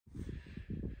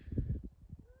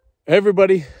Hey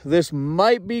everybody, this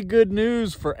might be good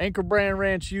news for Anchor Brand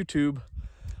Ranch YouTube.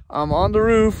 I'm on the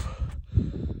roof,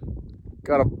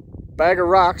 got a bag of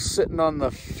rocks sitting on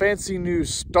the fancy new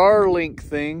Starlink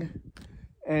thing,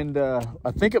 and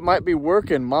I think it might be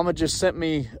working. Mama just sent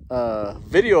me a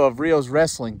video of Rio's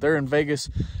wrestling. They're in Vegas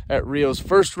at Rio's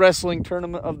first wrestling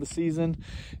tournament of the season,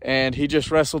 and he just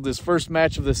wrestled his first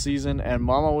match of the season, and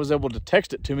Mama was able to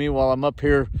text it to me while I'm up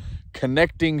here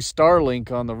connecting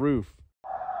Starlink on the roof.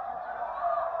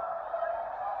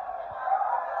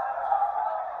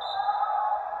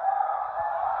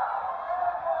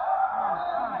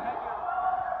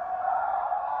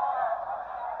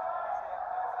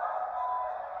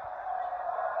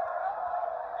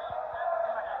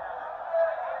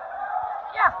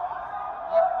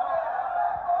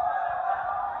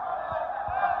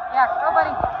 Yeah, go, buddy.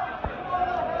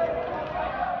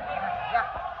 Yeah.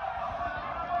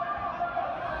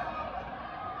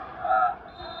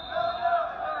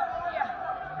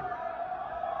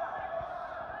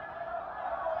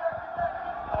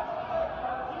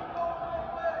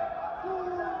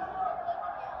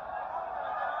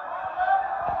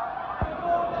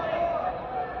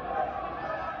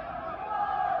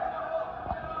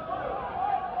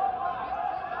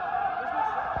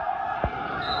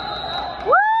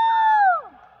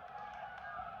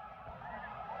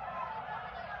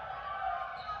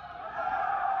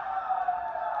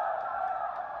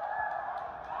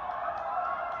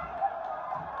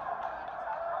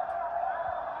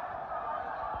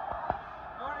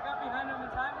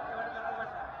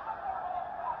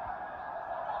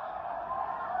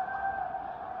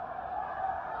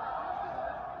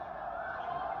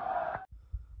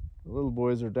 The little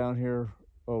boys are down here.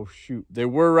 Oh shoot, they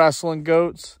were wrestling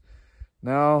goats.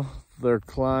 Now they're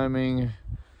climbing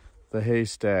the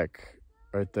haystack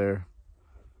right there.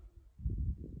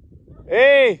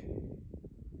 Hey,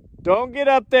 don't get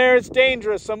up there, it's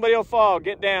dangerous. Somebody will fall,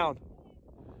 get down.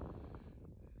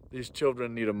 These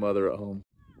children need a mother at home.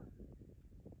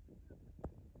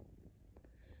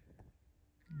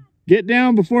 Get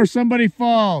down before somebody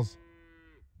falls.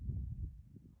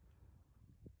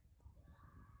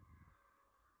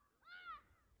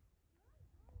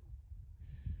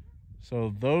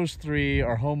 So those three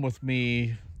are home with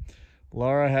me.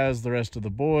 Laura has the rest of the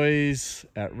boys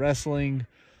at wrestling.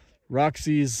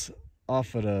 Roxy's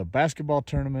off at a basketball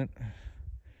tournament.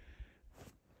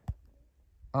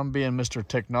 I'm being Mr.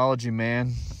 Technology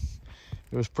Man.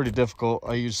 It was pretty difficult.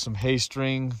 I used some hay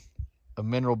string, a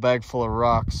mineral bag full of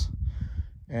rocks,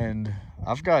 and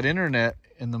I've got internet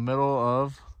in the middle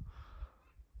of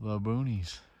the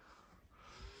boonies.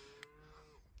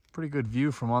 Pretty good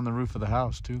view from on the roof of the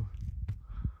house too.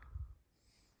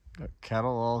 Got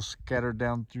cattle all scattered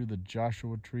down through the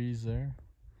Joshua trees there.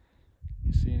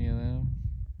 You see any of them?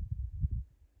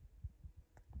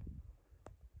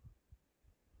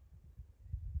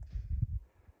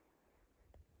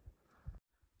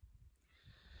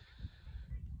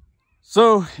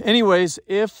 So anyways,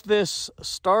 if this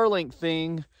Starlink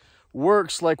thing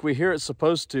works like we hear it's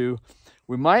supposed to,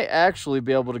 we might actually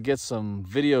be able to get some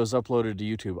videos uploaded to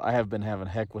YouTube. I have been having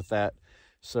heck with that.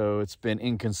 So it's been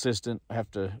inconsistent. I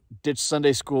have to ditch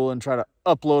Sunday school and try to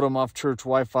upload them off church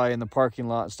Wi-Fi in the parking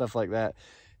lot and stuff like that.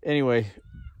 Anyway,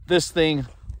 this thing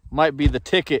might be the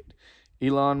ticket.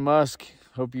 Elon Musk,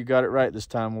 hope you got it right this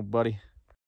time, old buddy.